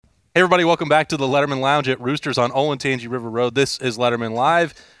Hey, everybody, welcome back to the Letterman Lounge at Roosters on Olentangy River Road. This is Letterman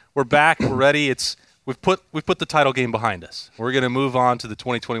Live. We're back. We're ready. We've put the title game behind us. We're going to move on to the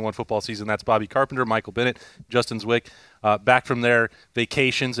 2021 football season. That's Bobby Carpenter, Michael Bennett, Justin Zwick, back from their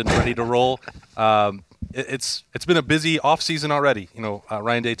vacations and ready to roll. It's been a busy offseason already.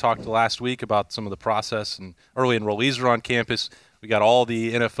 Ryan Day talked last week about some of the process, and early enrollees are on campus. We got all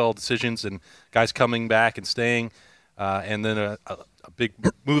the NFL decisions and guys coming back and staying, and then a big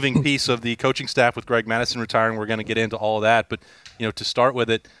moving piece of the coaching staff with Greg Madison retiring. We're going to get into all of that. But, to start with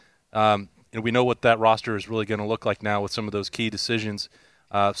it, we know what that roster is really going to look like now with some of those key decisions.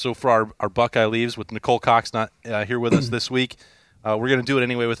 So for our Buckeye leaves, with Nicole Cox not here with us this week, we're going to do it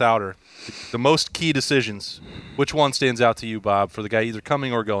anyway without her. The most key decisions, which one stands out to you, Bob, for the guy either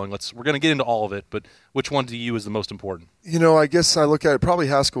coming or going? We're going to get into all of it, but which one to you is the most important? I guess I look at it probably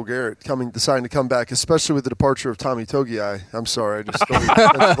Haskell Garrett deciding to come back, especially with the departure of Tommy Togiai. I'm sorry, I just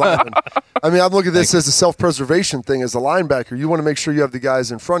I'm looking at this as a self-preservation thing. As a linebacker, you want to make sure you have the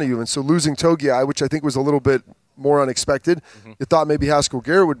guys in front of you, and so losing Togiai, which I think was a little bit more unexpected. You thought maybe Haskell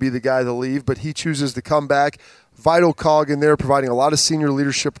Garrett would be the guy to leave, but he chooses to come back. Vital cog in there, providing a lot of senior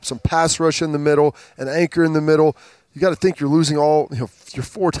leadership, some pass rush in the middle, an anchor in the middle. You got to think you're losing all your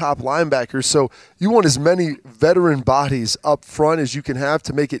four top linebackers, so you want as many veteran bodies up front as you can have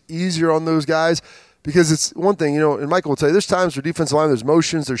to make it easier on those guys. Because it's one thing, and Michael will tell you, there's times where defensive line, there's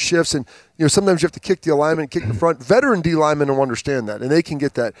motions, there's shifts, and sometimes you have to kick the alignment, kick the front. Veteran D linemen don't understand that, and they can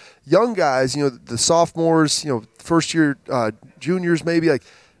get that. Young guys, the sophomores, first year juniors maybe,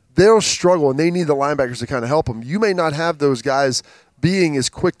 they'll struggle, and they need the linebackers to kind of help them. You may not have those guys being as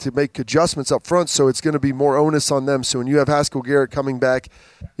quick to make adjustments up front, so it's going to be more onus on them. So when you have Haskell Garrett coming back,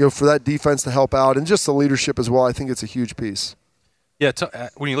 for that defense to help out, and just the leadership as well, I think it's a huge piece. Yeah,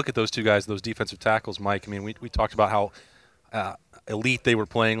 when you look at those two guys, those defensive tackles, Mike, we talked about how elite they were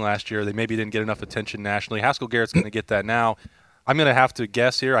playing last year. They maybe didn't get enough attention nationally. Haskell Garrett's going to get that now. I'm going to have to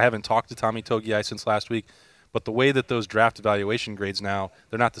guess here. I haven't talked to Tommy Togiai since last week. But the way that those draft evaluation grades now,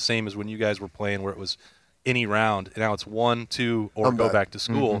 they're not the same as when you guys were playing where it was any round. Now it's 1, 2, or go back to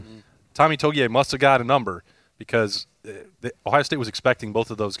school. Mm-hmm. Tommy Togiai must have got a number because Ohio State was expecting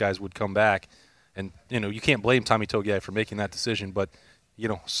both of those guys would come back. And, you can't blame Tommy Togiai for making that decision. But,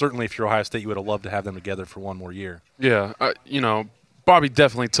 certainly if you're Ohio State, you would have loved to have them together for one more year. Yeah, Bobby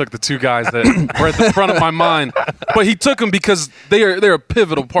definitely took the two guys that were at the front of my mind, but he took them because they're a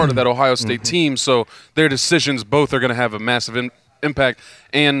pivotal part of that Ohio State team, so their decisions both are going to have a massive impact.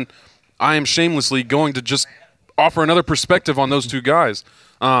 And I am shamelessly going to just offer another perspective on those two guys.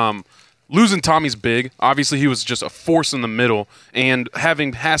 Losing Tommy's big. Obviously, he was just a force in the middle, and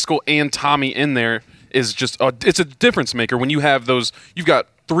having Haskell and Tommy in there is just it's a difference maker when you have those. You've got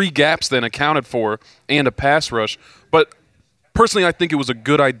 3 gaps then accounted for and a pass rush, but personally, I think it was a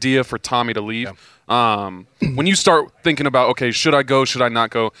good idea for Tommy to leave. Yeah. When you start thinking about, okay, should I go, should I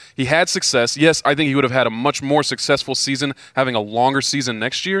not go? He had success. Yes, I think he would have had a much more successful season having a longer season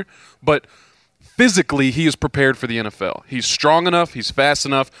next year, but physically he is prepared for the NFL. He's strong enough. He's fast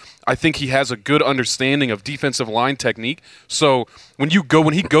enough. I think he has a good understanding of defensive line technique. So when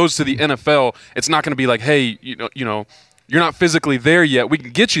he goes to the NFL, it's not going to be like, hey, you're not physically there yet. We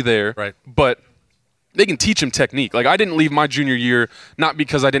can get you there, right? But they can teach him technique. I didn't leave my junior year not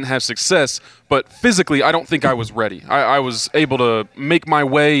because I didn't have success, but physically I don't think I was ready. I was able to make my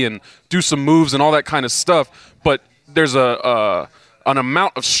way and do some moves and all that kind of stuff, but there's an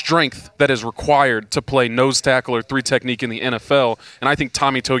amount of strength that is required to play nose tackle or 3 technique in the NFL, and I think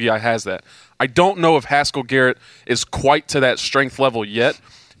Tommy Togiai has that. I don't know if Haskell Garrett is quite to that strength level yet.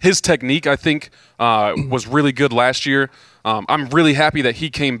 His technique, I think, was really good last year. I'm really happy that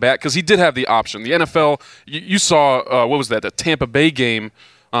he came back because he did have the option. The NFL, you saw, what was that, the Tampa Bay game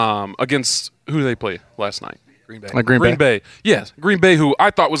against, who did they play last night? Green Bay. Green Bay. Yes, Green Bay, who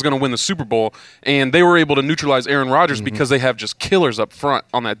I thought was going to win the Super Bowl, and they were able to neutralize Aaron Rodgers because they have just killers up front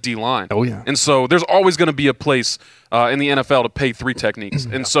on that D-line. Oh, yeah. And so there's always going to be a place in the NFL to pay 3 techniques.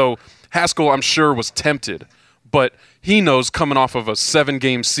 And so Haskell, I'm sure, was tempted. But he knows coming off of a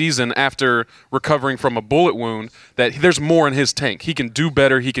 7-game season after recovering from a bullet wound that there's more in his tank. He can do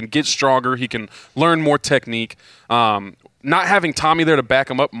better. He can get stronger. He can learn more technique. Not having Tommy there to back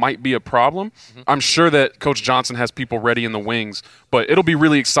him up might be a problem. I'm sure that Coach Johnson has people ready in the wings, but it'll be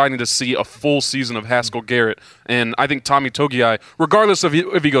really exciting to see a full season of Haskell Garrett. And I think Tommy Togiai, regardless of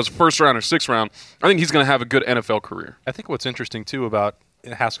if he goes first round or 6th round, I think he's going to have a good NFL career. I think what's interesting, too, about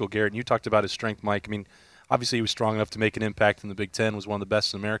Haskell Garrett, and you talked about his strength, Mike. Obviously, he was strong enough to make an impact in the Big Ten, was one of the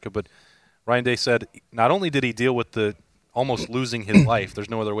best in America. But Ryan Day said not only did he deal with the almost losing his life. There's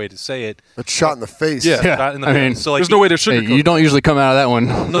no other way to say it. A shot in the face. Yeah. Shot in the face. So, like, there's no way to sugarcoat. You don't usually come out of that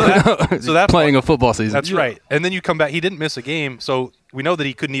one so that playing a football season. That's right. And then you come back. He didn't miss a game, so we know that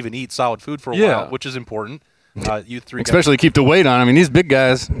he couldn't even eat solid food for a while, which is important. You three especially keep the weight on. I mean, these big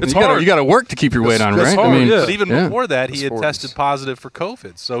guys, it's hard. You got to work to keep your weight on, right? Hard, I mean, but even before that, he That's had tested positive for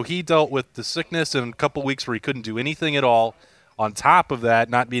COVID. So he dealt with the sickness and a couple weeks where he couldn't do anything at all. On top of that,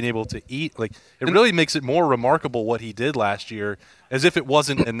 not being able to eat, like it really makes it more remarkable what he did last year, as if it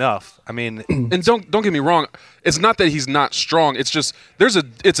wasn't enough. I mean, and don't get me wrong, it's not that he's not strong. It's just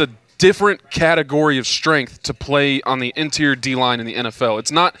it's a different category of strength to play on the interior D-line in the NFL.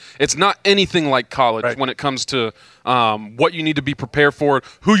 It's not anything like college when it comes to what you need to be prepared for,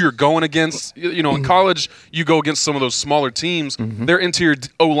 who you're going against. You know, in college, you go against some of those smaller teams. Their interior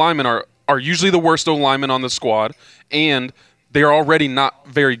O-linemen are usually the worst O-linemen on the squad, and they are already not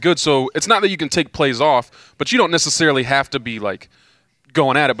very good. So it's not that you can take plays off, but you don't necessarily have to be like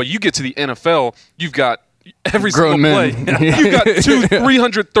going at it. But you get to the NFL, you've got every Grown single men. play. You've got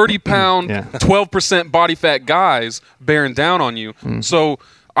 330-pound, 12% body fat guys bearing down on you. So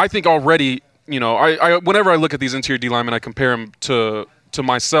I think already, you know, I whenever I look at these interior D linemen, I compare them to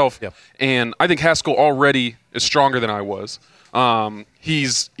myself, and I think Haskell already is stronger than I was.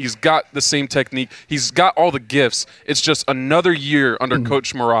 He's got the same technique. He's got all the gifts. It's just another year under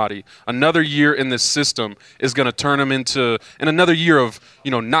Coach Marotti, another year in this system is going to turn him into, and another year of,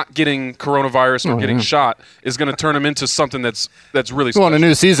 you know, not getting coronavirus or getting shot is going to turn him into something that's really special. Well, a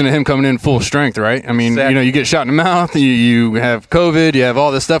new season of him coming in full strength, right? I mean, Exactly. you know, you get shot in the mouth, you have COVID, you have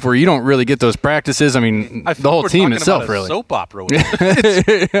all this stuff where you don't really get those practices. I mean, I feel the whole we're team talking itself, about a really. soap opera. With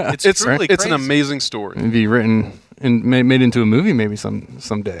it. It's truly It's an crazy. amazing story. It'd be written and made into a movie maybe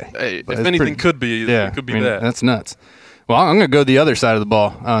someday. Hey, But if it's anything could be, it could be that. That's nuts. Well, I'm going to go the other side of the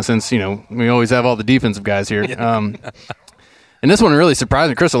ball since, you know, we always have all the defensive guys here. And this one really surprised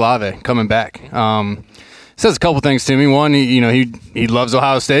me. Chris Olave coming back. Says a couple things to me. One, he loves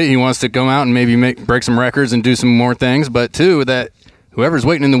Ohio State. He wants to come out and maybe break some records and do some more things. But two, that whoever's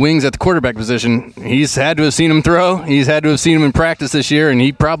waiting in the wings at the quarterback position, he's had to have seen him throw. He's had to have seen him in practice this year, and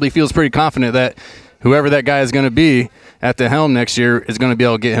he probably feels pretty confident that whoever that guy is going to be at the helm next year is going to be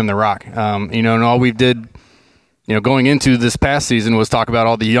able to get him the rock. And all we did, going into this past season was talk about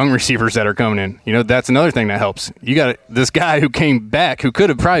all the young receivers that are coming in. That's another thing that helps. You got this guy who came back, who could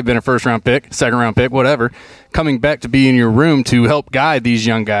have probably been a first-round pick, second-round pick, whatever, coming back to be in your room to help guide these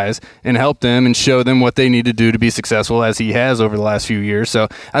young guys and help them and show them what they need to do to be successful, as he has over the last few years. So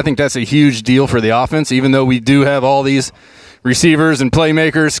I think that's a huge deal for the offense, even though we do have all these receivers and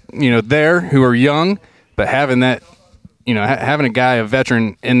playmakers, there who are young, but having that, having a guy, a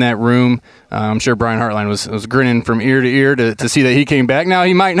veteran in that room, I'm sure Brian Hartline was grinning from ear to ear to see that he came back. Now,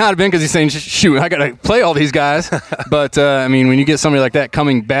 he might not have been because he's saying, shoot, I got to play all these guys. But, when you get somebody like that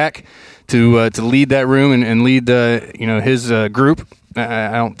coming back to lead that room and lead his group,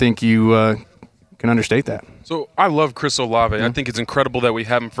 I don't think you can understate that. So I love Chris Olave. I think it's incredible that we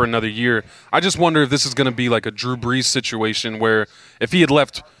have him for another year. I just wonder if this is going to be like a Drew Brees situation where if he had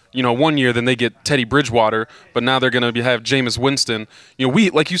left – 1 year, then they get Teddy Bridgewater, but now they're going to have Jameis Winston. We,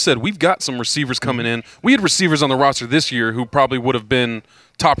 like you said, we've got some receivers coming in. We had receivers on the roster this year who probably would have been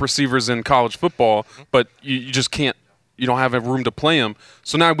top receivers in college football, but you just can't. You don't have room to play them.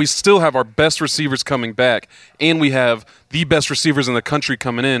 So now we still have our best receivers coming back, and we have the best receivers in the country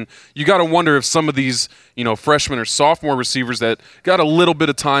coming in. You got to wonder if some of these, freshman or sophomore receivers that got a little bit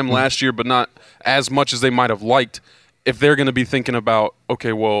of time last year, but not as much as they might have liked, if they're going to be thinking about,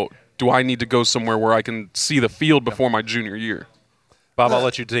 okay, well, do I need to go somewhere where I can see the field before my junior year? Bob, I'll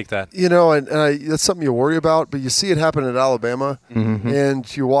let you take that. That's something you worry about, but you see it happen at Alabama,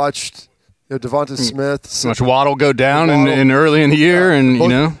 and you watched Devonta Smith. So much Waddle go down in early in the year, and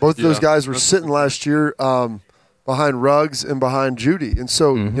both of those guys were sitting last year behind Ruggs and behind Judy, and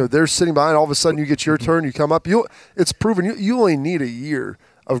so they're sitting behind. All of a sudden, you get your turn, you come up. It's proven you only need a year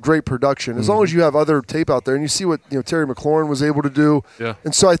of great production as long as you have other tape out there, and you see what Terry McLaurin was able to do. Yeah.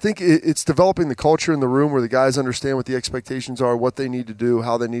 And so I think it's developing the culture in the room where the guys understand what the expectations are, what they need to do,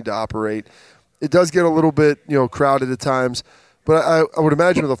 how they need to operate. It does get a little bit crowded at times, but I would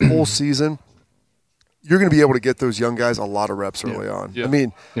imagine with a full season, you're going to be able to get those young guys a lot of reps early on. Yeah. I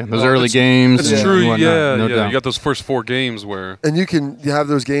mean, those early games. It's true, No doubt. You got those first 4 games where – and you have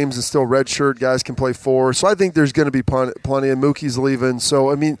those games and still redshirt guys can play 4. So I think there's going to be plenty, and Mookie's leaving.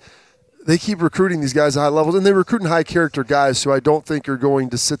 So, they keep recruiting these guys at high levels, and they're recruiting high-character guys who I don't think are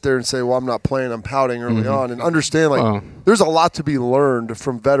going to sit there and say, well, I'm not playing, I'm pouting early on, and understand, there's a lot to be learned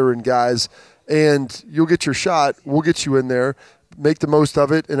from veteran guys, and you'll get your shot. We'll get you in there. make the most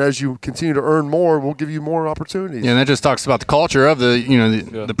of it, and as you continue to earn more, we'll give you more opportunities. Yeah, and that just talks about the culture of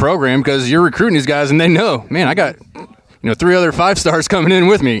the program, because you're recruiting these guys, and they know, man, I got 3 other 5-stars coming in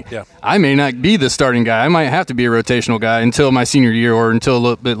with me. Yeah. I may not be the starting guy. I might have to be a rotational guy until my senior year or until a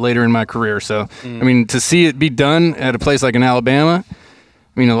little bit later in my career. So, I mean, to see it be done at a place like in Alabama,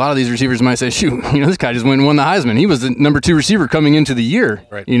 I mean, a lot of these receivers might say, shoot, this guy just went and won the Heisman. He was the number 2 receiver coming into the year,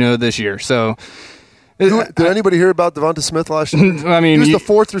 right. This year. So, did anybody hear about Devonta Smith last year? I mean, he was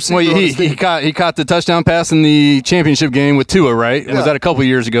the 4th receiver. Well, he caught the touchdown pass in the championship game with Tua, right? Yeah. Was that a couple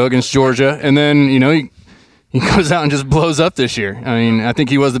years ago against Georgia? And then, he goes out and just blows up this year. I mean, I think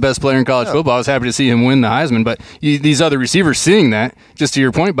he was the best player in college football. I was happy to see him win the Heisman. But these other receivers seeing that, just to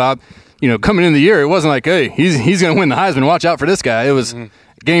your point, Bob, coming in the year, it wasn't like, hey, he's going to win the Heisman. Watch out for this guy. It was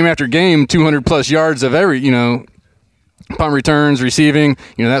game after game, 200-plus yards of every, punt returns, receiving,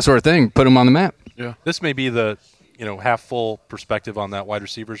 that sort of thing. Put him on the map. Yeah. This may be the half-full perspective on that wide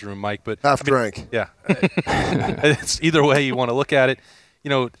receivers room, Mike. But half-drank. Yeah. It's either way you want to look at it.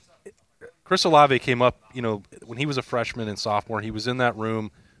 Chris Olave came up, when he was a freshman and sophomore. He was in that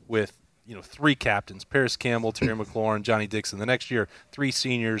room with, 3 captains, Paris Campbell, Terry McLaurin, Johnny Dixon. The next year, 3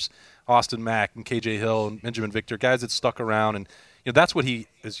 seniors, Austin Mack and KJ Hill and Benjamin Victor, guys that stuck around. And, that's what he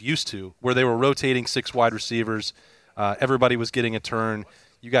is used to, where they were rotating 6 wide receivers. Everybody was getting a turn.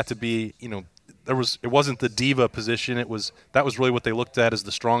 You got to be, it wasn't the diva position. That was really what they looked at as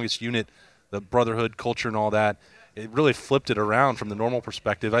the strongest unit, the brotherhood culture and all that. It really flipped it around from the normal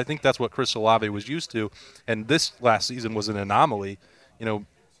perspective. I think that's what Chris Olave was used to, and this last season was an anomaly.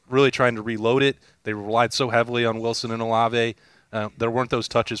 Really trying to reload it. They relied so heavily on Wilson and Olave. There weren't those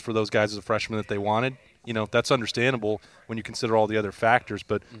touches for those guys as a freshman that they wanted. That's understandable when you consider all the other factors.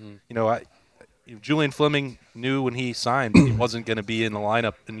 But Julian Fleming knew when he signed he wasn't going to be in the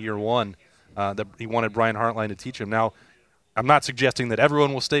lineup in year one. That he wanted Brian Hartline to teach him. Now, I'm not suggesting that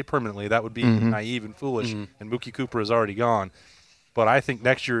everyone will stay permanently. That would be naive and foolish, and Mookie Cooper is already gone. But I think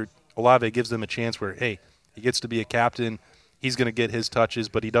next year Olave gives them a chance where, hey, he gets to be a captain. He's going to get his touches,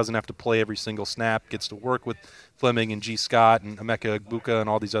 but he doesn't have to play every single snap. Gets to work with Fleming and G. Scott and Emeka Egbuka and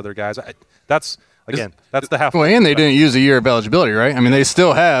all these other guys. That's the half. Well, and they didn't use a year of eligibility, right? I mean, they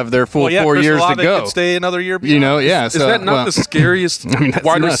still have their full 4 Chris years Olave to go. Could stay another year beyond. Is that not the scariest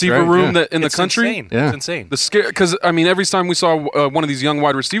wide receiver room that in the country? Insane. Yeah. It's insane. Because every time we saw one of these young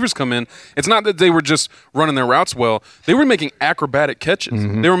wide receivers come in, it's not that they were just running their routes well. They were making acrobatic catches.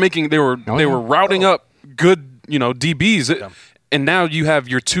 They were routing up good DBs. Yeah. And now you have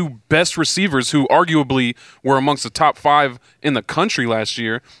your 2 best receivers who arguably were amongst the top 5 in the country last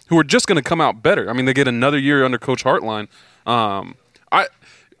year, who are just going to come out better. I mean, they get another year under Coach Hartline.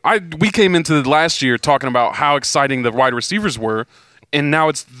 We came into the last year talking about how exciting the wide receivers were, and now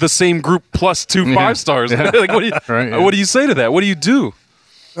it's the same group plus 2 5-stars. Yeah. What do you say to that? What do you do?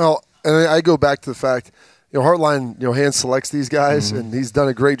 Well, and I go back to the fact, Hartline, hand selects these guys, and he's done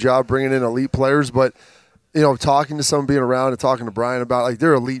a great job bringing in elite players, but talking to some, being around and talking to Brian about,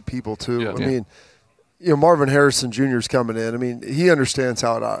 they're elite people too. Yeah. I mean, Marvin Harrison Jr. is coming in. I mean, he understands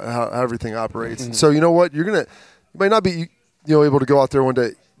how everything operates. And so, you know what? You might not be, able to go out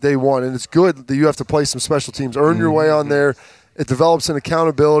there day one, and it's good that you have to play some special teams, earn your way on there. It develops an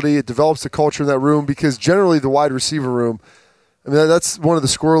accountability. It develops the culture in that room, because generally the wide receiver room, I mean, that's one of the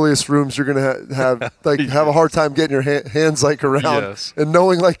squirreliest rooms you're going to have have a hard time getting your hands around, and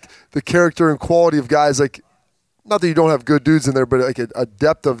knowing the character and quality of guys. Not that you don't have good dudes in there, but a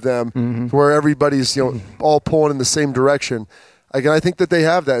depth of them to where everybody's all pulling in the same direction. I think that they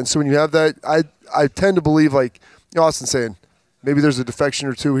have that, and so when you have that, I tend to believe Austin saying maybe there's a defection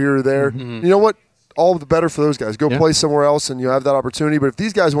or 2 here or there. You know what? All the better for those guys. Go play somewhere else, and you have that opportunity. But if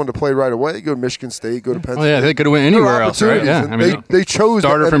these guys wanted to play right away, go to Michigan State, go to Penn State. Oh, yeah, they could have went anywhere else, right? Yeah, I mean, they chose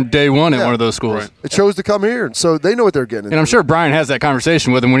started from day one at one of those schools. Right. They chose to come here, and so they know what they're getting. And I'm sure Brian has that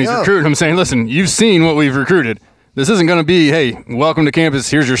conversation with him when he's recruiting him, saying, "Listen, you've seen what we've recruited. This isn't going to be, hey, welcome to campus.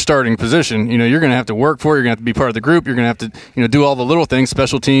 Here's your starting position. You're going to have to work for it. You're going to have to be part of the group. You're going to have to, do all the little things,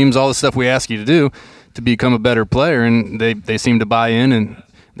 special teams, all the stuff we ask you to do to become a better player." And they seem to buy in, and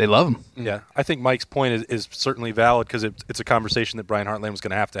they love him. Yeah, I think Mike's point is certainly valid, because it's a conversation that Brian Hartline was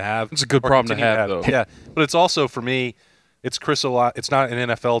going to have. It's a good problem to have, though. Yeah, but it's also, for me, it's Chris Olave. It's not an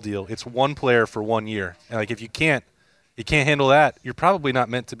NFL deal. It's one player for 1 year. And if you can't handle that, you're probably not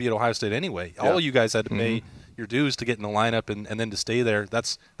meant to be at Ohio State anyway. Yeah. All of you guys had to pay your dues to get in the lineup and then to stay there.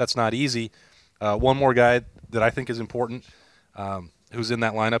 That's not easy. One more guy that I think is important, who's in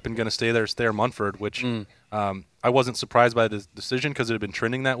that lineup and going to stay there, is Thayer Munford, which I wasn't surprised by the decision, because it had been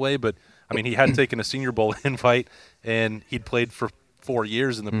trending that way. But, I mean, he had taken a Senior Bowl invite, and he'd played for 4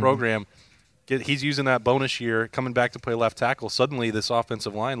 years in the program. he's using that bonus year, coming back to play left tackle. Suddenly, this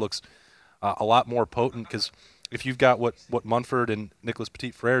offensive line looks a lot more potent because if you've got what Munford and Nicholas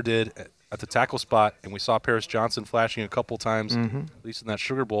Petit-Frere did at the tackle spot, and we saw Paris Johnson flashing a couple times, at least in that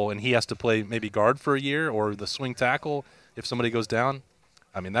Sugar Bowl, and he has to play maybe guard for a year or the swing tackle if somebody goes down.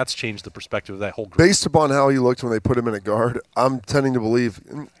 I mean, that's changed the perspective of that whole group. Based upon how he looked when they put him in a guard, I'm tending to believe,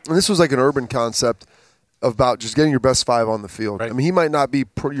 and this was like an urban concept about just getting your best 5 on the field. Right. I mean, he might not be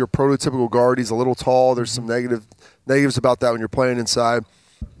your prototypical guard. He's a little tall. There's some negatives about that when you're playing inside.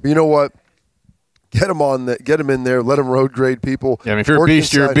 But you know what? Get him in there. Let him road grade people. Yeah, I mean, if you're a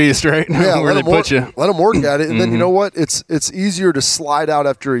beast, you're a beast, right? Yeah, where they put you. Let him work at it, and then you know what? It's easier to slide out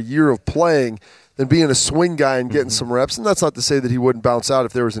after a year of playing than being a swing guy and getting some reps. And that's not to say that he wouldn't bounce out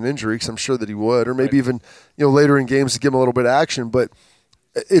if there was an injury, because I'm sure that he would, or maybe even later in games to give him a little bit of action. But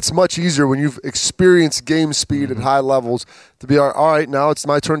it's much easier when you've experienced game speed at high levels to be all right. Now it's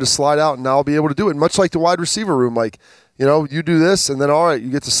my turn to slide out, and now I'll be able to do it. Much like the wide receiver room, like. You do this, and then all right,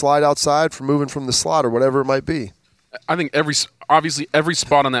 you get to slide outside for moving from the slot or whatever it might be. I think obviously every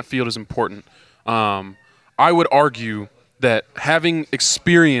spot on that field is important. I would argue that having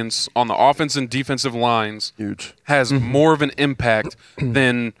experience on the offense and defensive lines has more of an impact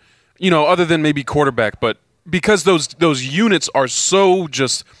than other than maybe quarterback, but because those units are so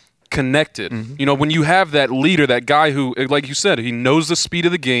just connected. When you have that leader, that guy who, like you said, he knows the speed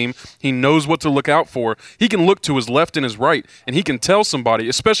of the game, he knows what to look out for. He can look to his left and his right, and he can tell somebody,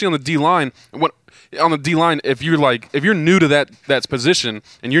 especially on the D line. If you're new to that position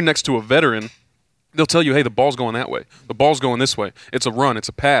and you're next to a veteran, they'll tell you, hey, the ball's going that way. The ball's going this way. It's a run. It's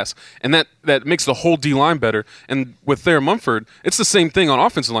a pass. And that makes the whole D-line better. And with Thayer Mumford, it's the same thing on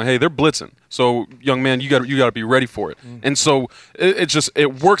offensive line. Hey, they're blitzing. So, young man, you got to be ready for it. And so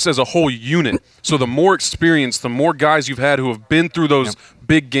it works as a whole unit. So the more experience, the more guys you've had who have been through those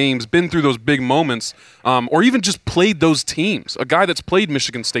big games, been through those big moments, or even just played those teams. A guy that's played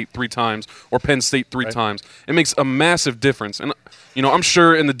Michigan State 3 times or Penn State 3 times, it makes a massive difference. And I'm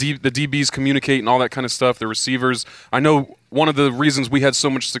sure in the DBs communicate and all that kind of stuff. The receivers. I know one of the reasons we had so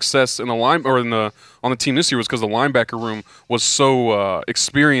much success in the on the team this year was because the linebacker room was so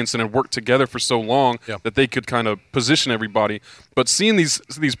experienced and had worked together for so long that they could kind of position everybody. But seeing these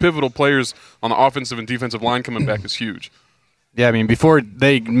pivotal players on the offensive and defensive line coming back is huge. Yeah, I mean, before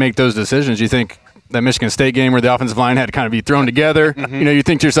they make those decisions, you think that Michigan State game where the offensive line had to kind of be thrown together. You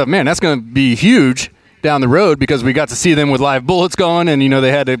think to yourself, man, that's going to be huge down the road because we got to see them with live bullets going, and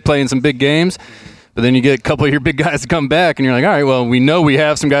they had to play in some big games. But then you get a couple of your big guys to come back, and you're like, all right, well, we know we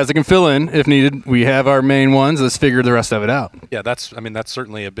have some guys that can fill in if needed. We have our main ones. Let's figure the rest of it out. Yeah, that's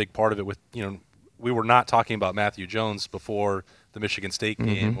certainly a big part of it. With we were not talking about Matthew Jones before the Michigan State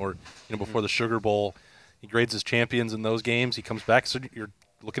game or before the Sugar Bowl. He grades as champions in those games. He comes back, so you're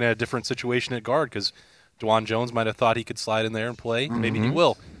looking at a different situation at guard because DeJuan Jones might have thought he could slide in there and play. Maybe he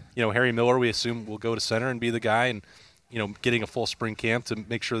will. Harry Miller, we assume, will go to center and be the guy, and getting a full spring camp to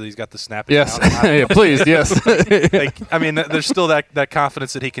make sure that he's got the snapping. Yes, yeah, please, yes. There's still that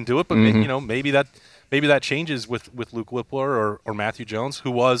confidence that he can do it, but maybe that changes with Luke Whippler or Matthew Jones,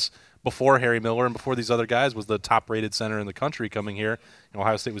 who was before Harry Miller and before these other guys was the top-rated center in the country coming here.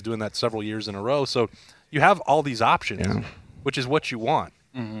 Ohio State was doing that several years in a row, so you have all these options, which is what you want,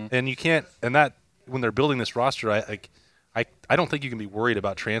 and you can't. And that when they're building this roster, I don't think you can be worried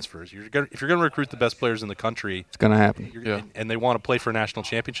about transfers. If you're going to recruit the best players in the country, it's going to happen. And they want to play for a national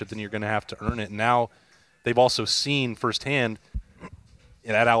championship, then you're going to have to earn it. And now they've also seen firsthand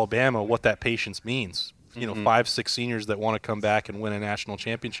at Alabama what that patience means. 5, 6 seniors that want to come back and win a national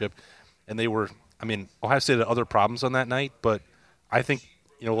championship, and they were. Ohio State had other problems on that night, but I think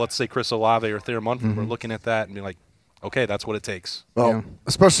let's say Chris Olave or Thayer Munford were looking at that and be like, okay, that's what it takes. Well,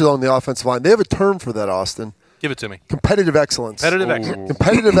 especially on the offensive line, they have a term for that, Austin. Give it to me. Competitive excellence.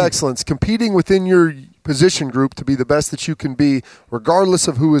 Competitive excellence. Competing within your position group to be the best that you can be, regardless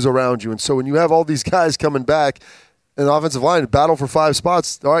of who is around you. And so when you have all these guys coming back in the offensive line, battle for 5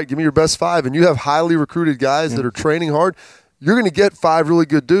 spots, all right, give me your best 5, and you have highly recruited guys that are training hard, you're going to get 5 really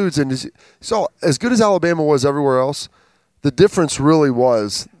good dudes. And so as good as Alabama was everywhere else, the difference really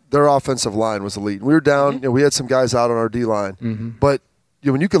was their offensive line was elite. We were down, we had some guys out on our D-line. But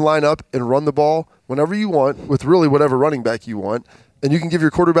when you can line up and run the ball whenever you want with really whatever running back you want, and you can give your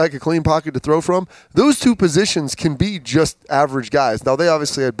quarterback a clean pocket to throw from, those 2 positions can be just average guys. Now, they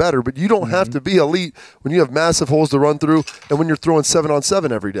obviously had better, but you don't have to be elite when you have massive holes to run through and when you're throwing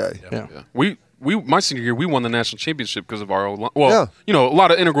 7-on-7 every day. Yeah. My senior year, we won the national championship because of our O-line. Well, a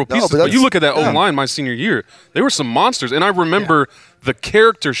lot of integral pieces. But you look at that O-line my senior year, they were some monsters. And I remember the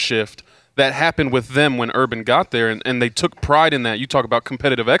character shift that happened with them when Urban got there, and they took pride in that. You talk about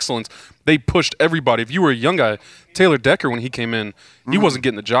competitive excellence. They pushed everybody. If you were a young guy, Taylor Decker, when he came in, he wasn't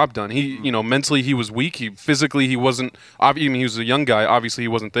getting the job done. He, mentally he was weak. Physically he wasn't. He was a young guy. Obviously he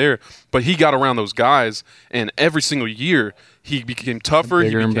wasn't there, but he got around those guys, and every single year he became tougher.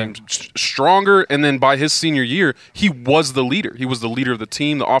 He became stronger, and then by his senior year, he was the leader. He was the leader of the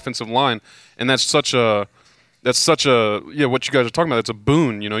team, the offensive line, and that's such a what you guys are talking about. That's a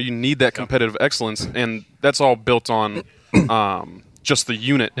boon. You need that competitive excellence, and that's all built on just the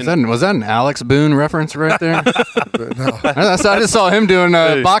unit. Was that an Alex Boone reference right there? No. I just saw him doing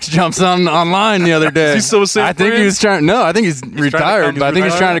box jumps online the other day. Is he still a safe I think he was trying. No, I think he's retired, but I think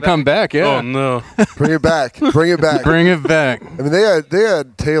he's trying to come back. Yeah. Oh no! Bring it back. Bring it back. Bring it back. I mean, they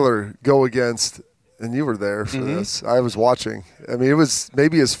had Taylor go against. And you were there for this. I was watching. I mean, it was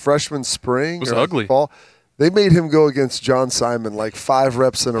maybe his freshman spring. It was or ugly. Fall. They made him go against John Simon like 5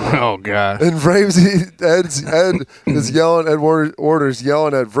 reps in a row. Oh, God. And Vrabes, Ed is yelling, Ed Warner's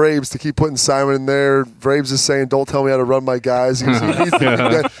yelling at Vrabes to keep putting Simon in there. Vrabes is saying, don't tell me how to run my guys. I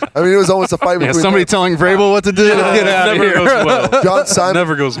mean, it was almost a fight between somebody telling Vrabel what to do. Get out of here. Goes well. John Simon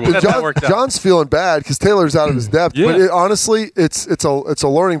Never goes well. John's feeling bad because Taylor's out of his depth. Yeah. But honestly, it's a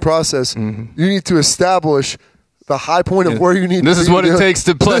learning process. You need to establish the high point of where you need to be. This is what it takes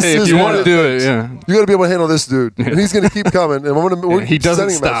to play if you want to do it. Yeah. You got to be able to handle this dude. And he's going to keep coming. And he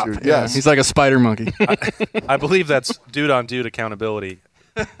doesn't stop. Yes. He's like a spider monkey. I believe that's dude-on-dude accountability.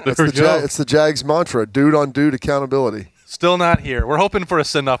 It's the Jags mantra, dude-on-dude accountability. Still not here. We're hoping for a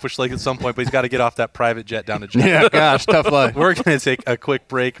send-off with Schlegel at some point, but he's got to get off that private jet down to Japan. Yeah, gosh, tough life. We're going to take a quick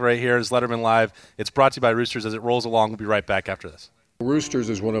break right here as Letterman Live. It's brought to you by Roosters. As it rolls along, we'll be right back after this. Roosters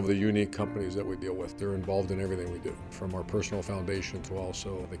is one of the unique companies that we deal with. They're involved in everything we do, from our personal foundation to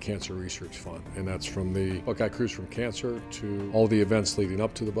also the Cancer Research Fund. And that's from the Buckeye Cruise from Cancer to all the events leading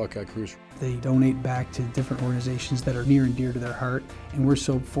up to the Buckeye Cruise. They donate back to different organizations that are near and dear to their heart. And we're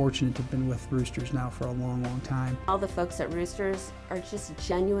so fortunate to have been with Roosters now for a long, long time. All the folks at Roosters are just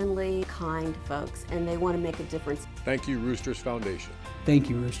genuinely kind folks, and they want to make a difference. Thank you, Roosters Foundation. Thank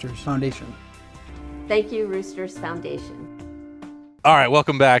you, Roosters Foundation. Thank you, Roosters Foundation. All right,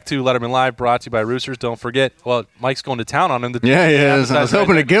 welcome back to Letterman Live, brought to you by Roosters. Don't forget, Mike's going to town on him. Yeah, he is. I was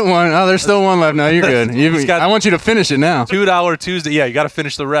hoping to get one. Oh, there's still one left. No, you're good. I want you to finish it now. $2 Tuesday. Yeah, you got to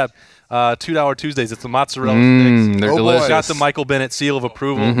finish the rep. $2 Tuesdays. It's the mozzarella sticks. They're delicious. Got the Michael Bennett seal of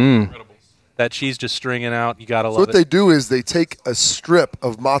approval. That cheese just stringing out. You got to love it. What they do is they take a strip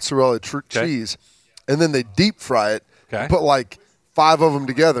of mozzarella cheese, and then they deep fry it. Okay. Put like 5 of them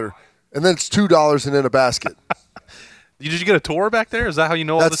together, and then it's $2 and in a basket. Did you get a tour back there? Is that how you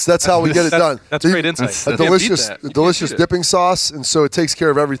know all this? That's how we get it done. That's great insight. A delicious dipping sauce, and so it takes care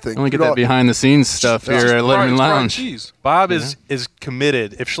of everything. We get that behind-the-scenes stuff here at Letterman Lounge. Bob is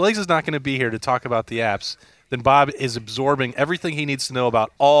committed. If Schlegs is not going to be here to talk about the apps, then Bob is absorbing everything he needs to know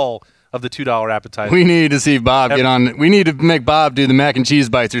about all of the $2 appetizers. We need to see Bob get on. We need to make Bob do the mac and cheese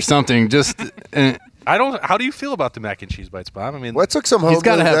bites or something. Just. How do you feel about the mac and cheese bites, Bob? I mean, I took some home. He's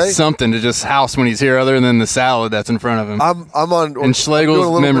got to have something to just house when he's here, other than the salad that's in front of him. I'm on in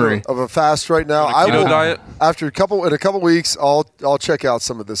Schlegel's memory of a fast right now. I will diet. After a couple weeks, I'll check out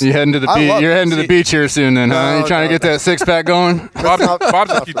some of this. You're heading to the beach. You're heading to the beach here soon, then, huh? You trying to get that 6-pack going? Bob's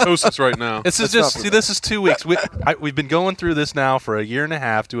in ketosis right now. This is 2 weeks. We've been going through this now for a year and a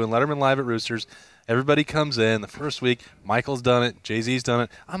half, doing Letterman Live at Roosters. Everybody comes in the first week. Michael's done it. Jay-Z's done it.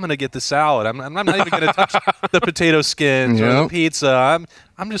 I'm going to get the salad. I'm not even going to touch the potato skins or the pizza.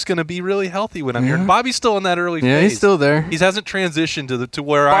 I'm just going to be really healthy when I'm here. And Bobby's still in that early phase. Yeah, he's still there. He hasn't transitioned to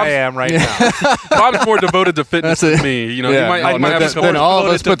where I am right now. Bob's more devoted to fitness than me. He might have than all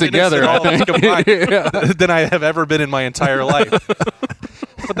of us put together, I think. Than I have ever been in my entire life.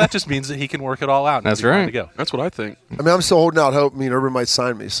 But that just means that he can work it all out. That's right. To go. That's what I think. I mean, I'm still holding out hope. Urban might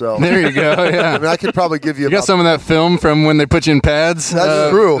sign me. So there you go. Yeah. I mean, I could probably give you. You got some of that film from when they put you in pads.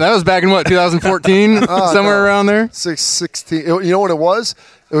 That's true. That was back in 2014, somewhere around there. 16. You know what it was?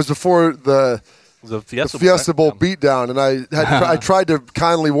 It was before the Fiesta Bowl beatdown, and I tried to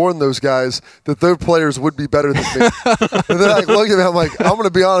kindly warn those guys that their players would be better than me. And then I look at them, I'm like, I'm going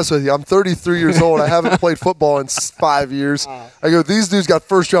to be honest with you. I'm 33 years old. I haven't played football in 5 years. I go, these dudes got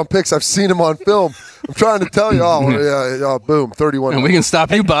first-round picks. I've seen them on film. I'm trying to tell you, boom, 31. And we can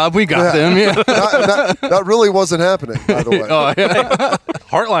stop you, Bob. We got them. Yeah. That really wasn't happening, by the way.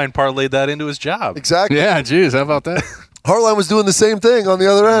 Heartline parlayed that into his job. Exactly. Yeah, geez, how about that? Heartline was doing the same thing on the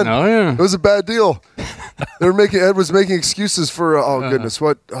other end. Oh, yeah. It was a bad deal. Ed was making excuses for goodness,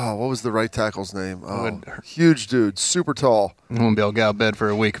 what was the right tackle's name? Huge dude, super tall. I won't be able to get out of bed for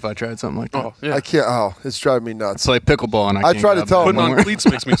a week if I tried something like that. Oh, yeah. I can't. It's driving me nuts. It's like pickleball, and I try to tell Putting on cleats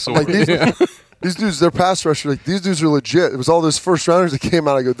makes me sore. Like these dudes, they're pass rushers. Like, these dudes are legit. It was all those first rounders that came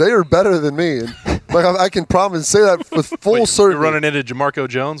out. I go, they are better than me. And like I can promise and say that with full certainty. You're running into Jamarco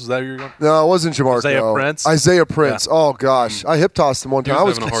Jones? Is that who you're going? No, it wasn't Jamarco. Isaiah Prince. Yeah. Oh gosh, I hip tossed him one time. I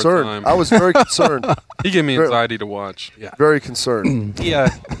was having a hard concerned. time. I was very concerned. He gave me anxiety to watch. Yeah. Very concerned. He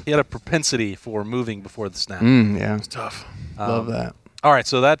had a propensity for moving before the snap. Yeah. It's tough. Love that. All right,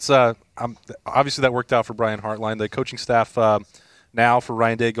 so that's obviously that worked out for Brian Hartline. The coaching staff now for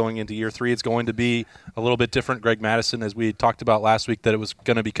Ryan Day going into year 3, it's going to be a little bit different. Greg Madison, as we talked about last week, that it was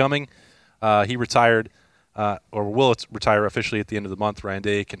going to be coming. He retired, or will retire officially at the end of the month. Ryan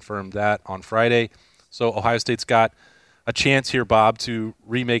Day confirmed that on Friday. So Ohio State's got a chance here, Bob, to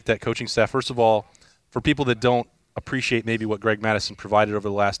remake that coaching staff. First of all, for people that don't appreciate maybe what Greg Madison provided over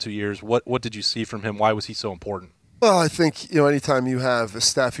the last 2 years, what did you see from him? Why was he so important? Well, I think, anytime you have a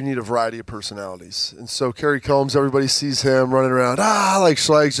staff, you need a variety of personalities. And so Kerry Combs, everybody sees him running around, like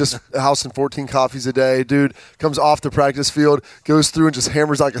Schleg's, just housing 14 coffees a day. Dude comes off the practice field, goes through and just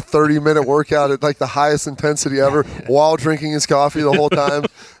hammers like a 30-minute workout at like the highest intensity ever while drinking his coffee the whole time.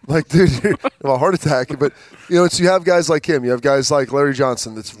 Like, dude, you're a heart attack. But, so you have guys like him. You have guys like Larry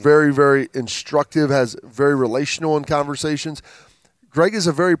Johnson that's very, very instructive, has very relational in conversations. Greg is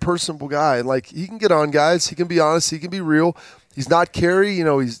a very personable guy, and like he can get on guys. He can be honest. He can be real. He's not Kerry.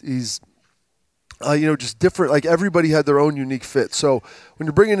 He's just different. Like everybody had their own unique fit. So when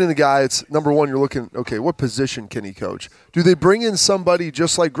you're bringing in a guy, it's number one. You're looking, okay, what position can he coach? Do they bring in somebody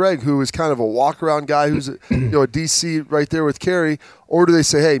just like Greg, who is kind of a walk around guy, who's a DC right there with Kerry, or do they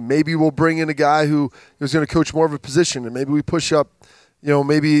say, hey, maybe we'll bring in a guy who is going to coach more of a position, and maybe we push up,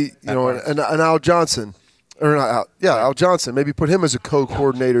 maybe an Al Johnson. Or not Al Johnson. Maybe put him as a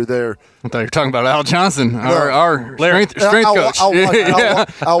co-coordinator there. I thought you were talking about Al Johnson, our strength coach.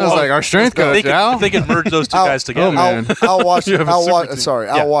 I was like, our strength coach, Al? If they could merge those two guys together. Al Washington.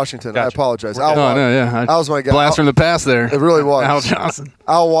 Al Washington. Gotcha. I apologize. Okay. Al's my guy. Blast from the past there. It really was. Al Johnson.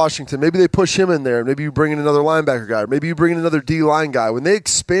 Al Washington. Maybe they push him in there. Maybe you bring in another linebacker guy. Maybe you bring in another D-line guy. When they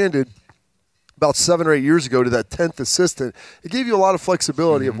expanded about 7 or 8 years ago to that 10th assistant, it gave you a lot of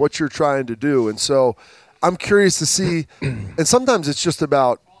flexibility of what you're trying to do. And so I'm curious to see, and sometimes it's just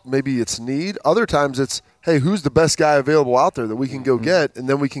about maybe it's need. Other times it's, hey, who's the best guy available out there that we can go get, and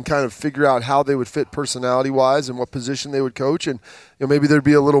then we can kind of figure out how they would fit personality-wise and what position they would coach, and maybe there'd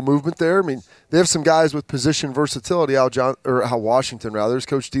be a little movement there. I mean, they have some guys with position versatility. Al Washington, rather, has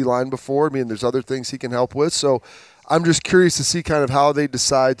coached D-line before. I mean, there's other things he can help with. So I'm just curious to see kind of how they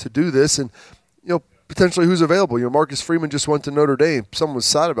decide to do this, and potentially who's available. Marcus Freeman just went to Notre Dame. Someone was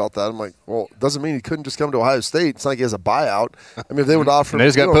sad about that. I'm like, well, it doesn't mean he couldn't just come to Ohio State. It's not like he has a buyout. I mean, if they would offer him. They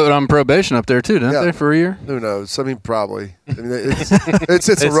just got put on probation up there, too, didn't they, for a year? Who knows? I mean, probably. I mean,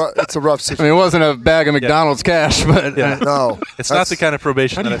 it's a rough situation. I mean, it wasn't a bag of McDonald's cash, but. No. It's not the kind of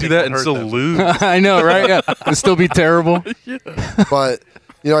probation How do you do that and still lose? I know, right? Yeah. And still be terrible. But.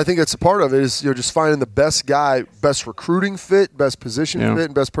 I think that's a part of it is just finding the best guy, best recruiting fit, best position fit,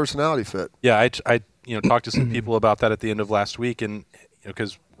 and best personality fit. Yeah, I talked to some people about that at the end of last week, and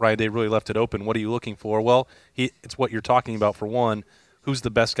because Ryan Day really left it open. What are you looking for? Well, it's what you're talking about. For one, who's the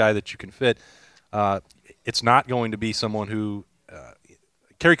best guy that you can fit? It's not going to be someone who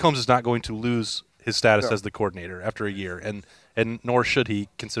Kerry Combs is not going to lose his status as the coordinator after a year, and nor should he,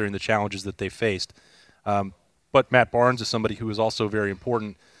 considering the challenges that they faced. But Matt Barnes is somebody who is also very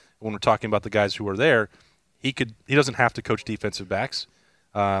important when we're talking about the guys who are there. He doesn't have to coach defensive backs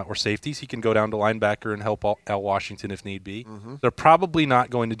or safeties. He can go down to linebacker and help Al Washington if need be. Mm-hmm. They're probably not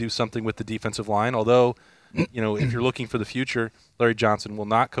going to do something with the defensive line, although if you're looking for the future, Larry Johnson will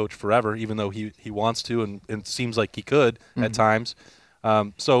not coach forever, even though he wants to and it seems like he could at times.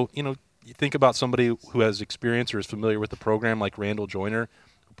 So you think about somebody who has experience or is familiar with the program like Randall Joyner,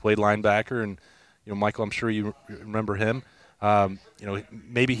 who played linebacker, and Michael, I'm sure you remember him.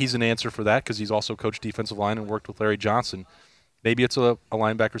 Maybe he's an answer for that because he's also coached defensive line and worked with Larry Johnson. Maybe it's a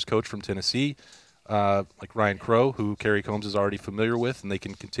linebackers coach from Tennessee, like Ryan Crow, who Kerry Combs is already familiar with, and they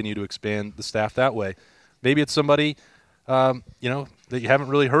can continue to expand the staff that way. Maybe it's somebody, that you haven't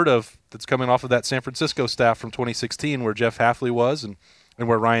really heard of that's coming off of that San Francisco staff from 2016 where Jeff Hafley was and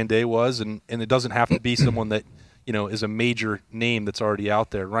where Ryan Day was, and it doesn't have to be someone that, is a major name that's already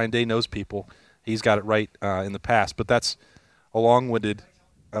out there. Ryan Day knows people. He's got it right in the past, but that's a long-winded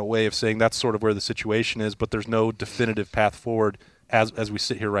way of saying that's sort of where the situation is, but there's no definitive path forward as we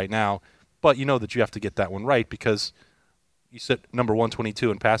sit here right now. But that you have to get that one right because you sit number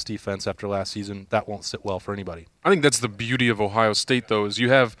 122 in pass defense after last season. That won't sit well for anybody. I think that's the beauty of Ohio State, though, is you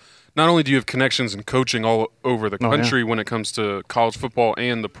have not only do you have connections and coaching all over the country when it comes to college football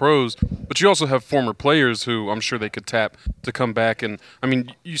and the pros, but you also have former players who I'm sure they could tap to come back. And, I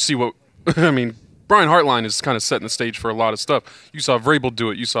mean, you see what – I mean, Brian Hartline is kind of setting the stage for a lot of stuff. You saw Vrabel do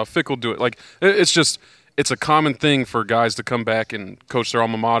it. You saw Fickle do it. Like, it's just – it's a common thing for guys to come back and coach their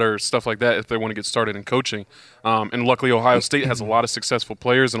alma mater, stuff like that, if they want to get started in coaching. And luckily, Ohio State has a lot of successful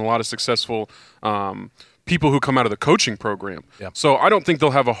players and a lot of successful people who come out of the coaching program. Yeah. So I don't think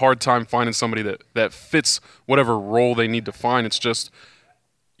they'll have a hard time finding somebody that fits whatever role they need to find. It's just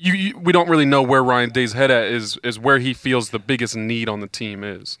we don't really know where Ryan Day's head at is where he feels the biggest need on the team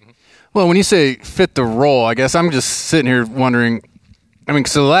is. Well, when you say fit the role, I guess I'm just sitting here wondering. I mean,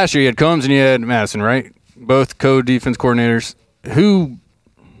 so last year you had Combs and you had Madison, right? Both co-defense coordinators. Who?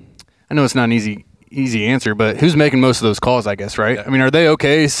 I know it's not an easy answer, but who's making most of those calls? I guess, right? Yeah. I mean, are they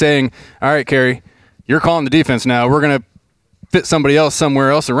okay saying, "All right, Kerry, you're calling the defense now. We're going to fit somebody else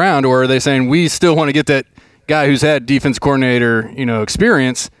somewhere else around," or are they saying we still want to get that guy who's had defense coordinator,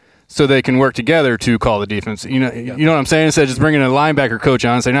 experience, so they can work together to call the defense? You know what I'm saying? Instead of just bringing a linebacker coach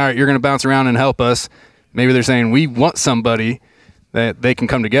on and saying, "All right, you're going to bounce around and help us," maybe they're saying we want somebody that they can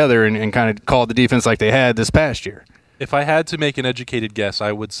come together and kind of call the defense like they had this past year. If I had to make an educated guess,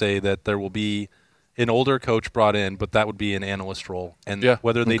 I would say that there will be an older coach brought in, but that would be an analyst role. And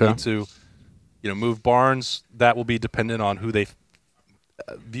whether they need to, move Barnes, that will be dependent on who they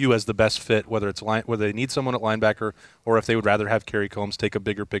view as the best fit, whether they need someone at linebacker or if they would rather have Kerry Combs take a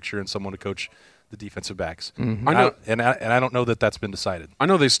bigger picture and someone to coach the defensive backs. Mm-hmm. I know, and I don't know that that's been decided. I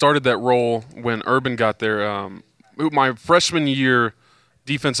know they started that role when Urban got there. My freshman year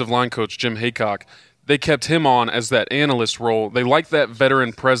defensive line coach, Jim Haycock, they kept him on as that analyst role. They like that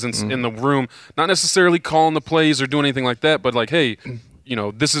veteran presence in the room, not necessarily calling the plays or doing anything like that, but like, hey,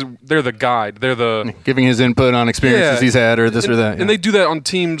 they're the guide. They're the giving his input on experiences he's had or this or that. And they do that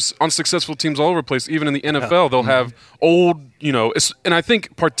on successful teams all over the place. Even in the NFL, they'll have old, and I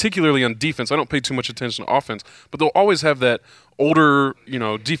think particularly on defense, I don't pay too much attention to offense, but they'll always have that older,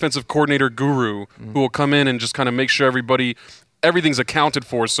 defensive coordinator guru who will come in and just kind of make sure everything's accounted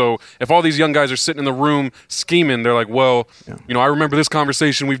for. So if all these young guys are sitting in the room scheming, they're like, well, I remember this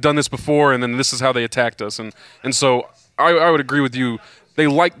conversation. We've done this before, and then this is how they attacked us. And so I would agree with you. They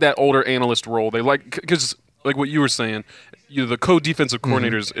like that older analyst role. They because like what you were saying, the co-defensive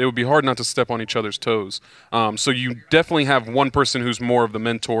coordinators, it would be hard not to step on each other's toes. So you definitely have one person who's more of the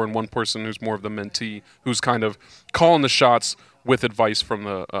mentor and one person who's more of the mentee, who's kind of calling the shots with advice from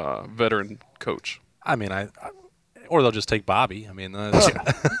the veteran coach. I mean, or they'll just take Bobby. I mean,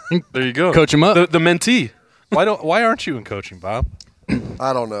 there you go. Coach him up. The mentee. Why aren't you in coaching, Bob?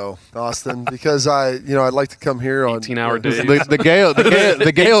 I don't know, Austin, because I'd like to come here on 18-hour days.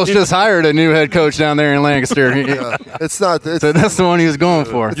 The Gales just hired a new head coach down there in Lancaster. It's not. So that's the one he was going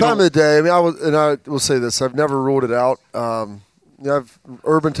for. The time of the day. I mean, I will say this: I've never ruled it out.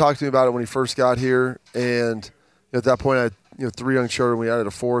 Urban talked to me about it when he first got here, and at that point, I had 3 young children. We added a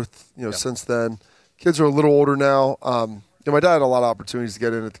 4th. Since then, kids are a little older now. My dad had a lot of opportunities to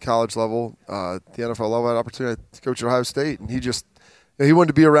get in at the college level, the NFL level. I had an opportunity to coach at Ohio State, and he just he wanted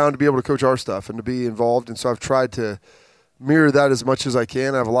to be around to be able to coach our stuff and to be involved. And so I've tried to mirror that as much as I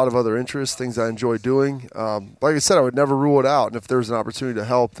can. I have a lot of other interests, things I enjoy doing. Like I said, I would never rule it out. And if there's an opportunity to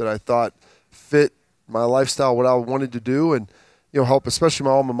help that I thought fit my lifestyle, what I wanted to do, and help, especially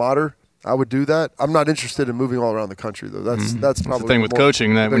my alma mater, I would do that. I'm not interested in moving all around the country, though. That's probably the thing with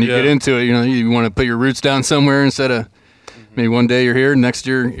coaching, that when you get into it, you want to put your roots down somewhere instead of maybe one day you're here, next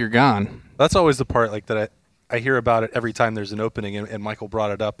year you're gone. That's always the part that I hear about it every time there's an opening, and Michael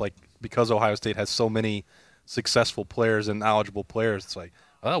brought it up, because Ohio State has so many successful players and knowledgeable players. It's like,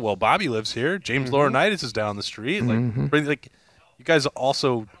 oh, well, Bobby lives here. James Laurinaitis is down the street. Like you guys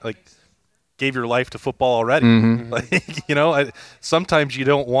also gave your life to football already. Sometimes you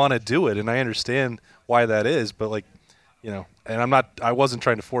don't want to do it, and I understand why that is, but and I wasn't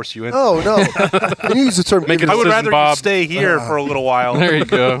trying to force you in. Oh, no. You use the term. I would rather you stay here for a little while. There you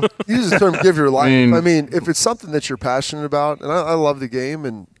go. You use the term give your life. I mean, if it's something that you're passionate about, and I love the game,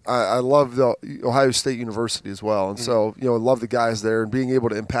 and I love the Ohio State University as well, and so I love the guys there, and being able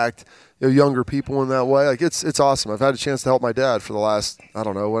to impact younger people in that way, it's awesome. I've had a chance to help my dad for the last, I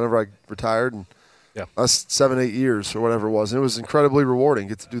don't know, whenever I retired, and last 7-8 years or whatever it was, and it was incredibly rewarding.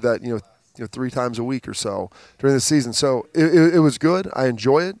 Get to do that, 3 times a week or so during the season. So it was good. I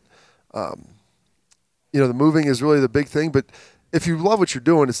enjoy it. The moving is really the big thing, but if you love what you're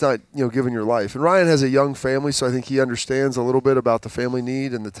doing, it's not, giving your life. And Ryan has a young family, so I think he understands a little bit about the family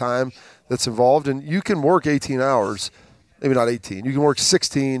need and the time that's involved. And you can work 18 hours, maybe not 18. You can work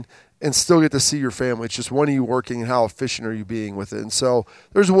 16 and still get to see your family. It's just when are you working and how efficient are you being with it. And so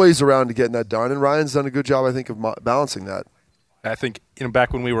there's ways around to getting that done, and Ryan's done a good job, I think, of balancing that. I think,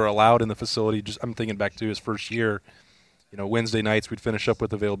 back when we were allowed in the facility, I'm thinking back to his first year, Wednesday nights we'd finish up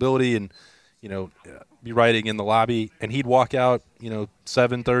with availability and, be writing in the lobby, and he'd walk out,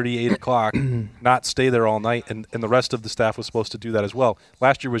 7:30, 8 o'clock, not stay there all night, and the rest of the staff was supposed to do that as well.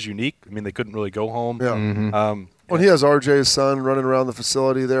 Last year was unique. I mean, they couldn't really go home. Yeah. Well, he has RJ's son running around the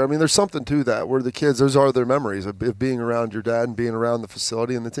facility there. I mean, there's something to that where the kids, those are their memories of being around your dad and being around the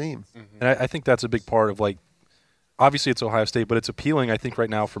facility and the team. And I think that's a big part of, obviously it's Ohio State, but it's appealing, I think, right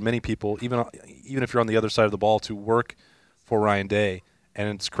now for many people, even if you're on the other side of the ball, to work for Ryan Day. And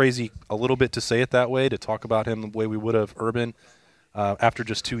it's crazy a little bit to say it that way, to talk about him the way we would have Urban after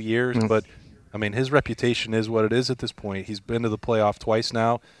just 2 years. But, I mean, his reputation is what it is at this point. He's been to the playoff twice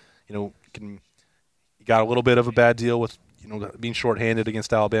now. He got a little bit of a bad deal with, being shorthanded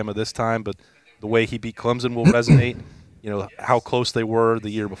against Alabama this time, but the way he beat Clemson will resonate. How close they were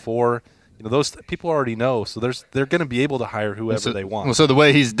the year before. Those people already know, so they're going to be able to hire whoever they want. Well, so the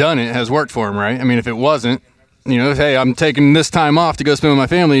way he's done it has worked for him, right? I mean, if it wasn't, hey, I'm taking this time off to go spend with my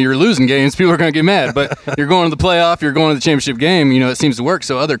family, you're losing games, people are going to get mad. But you're going to the playoff, you're going to the championship game, it seems to work.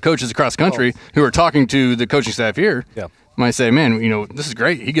 So other coaches across the country who are talking to the coaching staff here might say, man, this is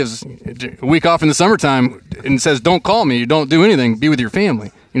great. He gives a week off in the summertime and says, don't call me, don't do anything, be with your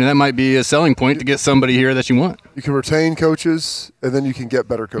family. That might be a selling point to get somebody here that you want. You can retain coaches, and then you can get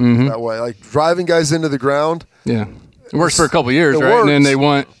better coaches that way. Like driving guys into the ground. Yeah. It works for a couple of years, right? And then they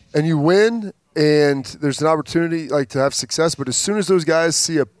want – and you win, and there's an opportunity to have success. But as soon as those guys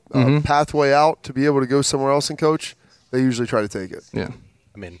see a pathway out to be able to go somewhere else and coach, they usually try to take it. Yeah.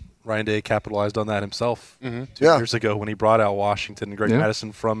 I mean, Ryan Day capitalized on that himself 2 years ago when he brought out Washington and Greg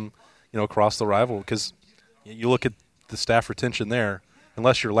Madison from, across the rival. Because you look at the staff retention there,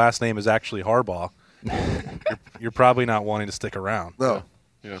 unless your last name is actually Harbaugh, you're probably not wanting to stick around. No.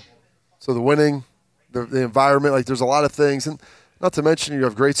 Yeah. So the winning, the environment, there's a lot of things. And not to mention you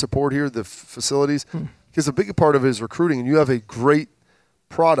have great support here, the facilities. Because a big part of it is recruiting, and you have a great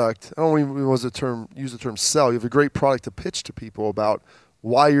product. I don't even use the term sell. You have a great product to pitch to people about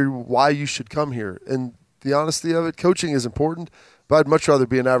why you should come here. And the honesty of it, coaching is important, but I'd much rather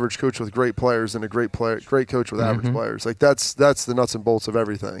be an average coach with great players than a great coach with average players. That's the nuts and bolts of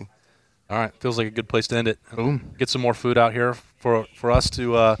everything. All right, feels like a good place to end it. Get some more food out here for us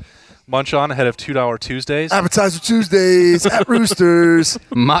to munch on ahead of $2 Tuesdays. Appetizer Tuesdays at Roosters.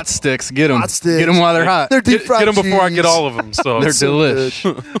 Mott sticks, get them. Mott sticks. Get them while they're hot. They're deep fried Get them before I get all of them. So they're delish.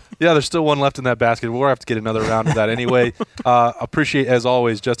 Yeah, there's still one left in that basket. We'll have to get another round of that anyway. Appreciate, as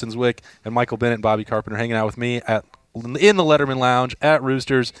always, Justin Zwick and Michael Bennett and Bobby Carpenter hanging out with me in the Letterman Lounge at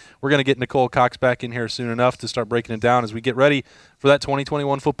Roosters. We're going to get Nicole Cox back in here soon enough to start breaking it down as we get ready for that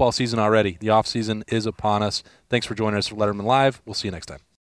 2021 football season already. The offseason is upon us. Thanks for joining us for Letterman Live. We'll see you next time.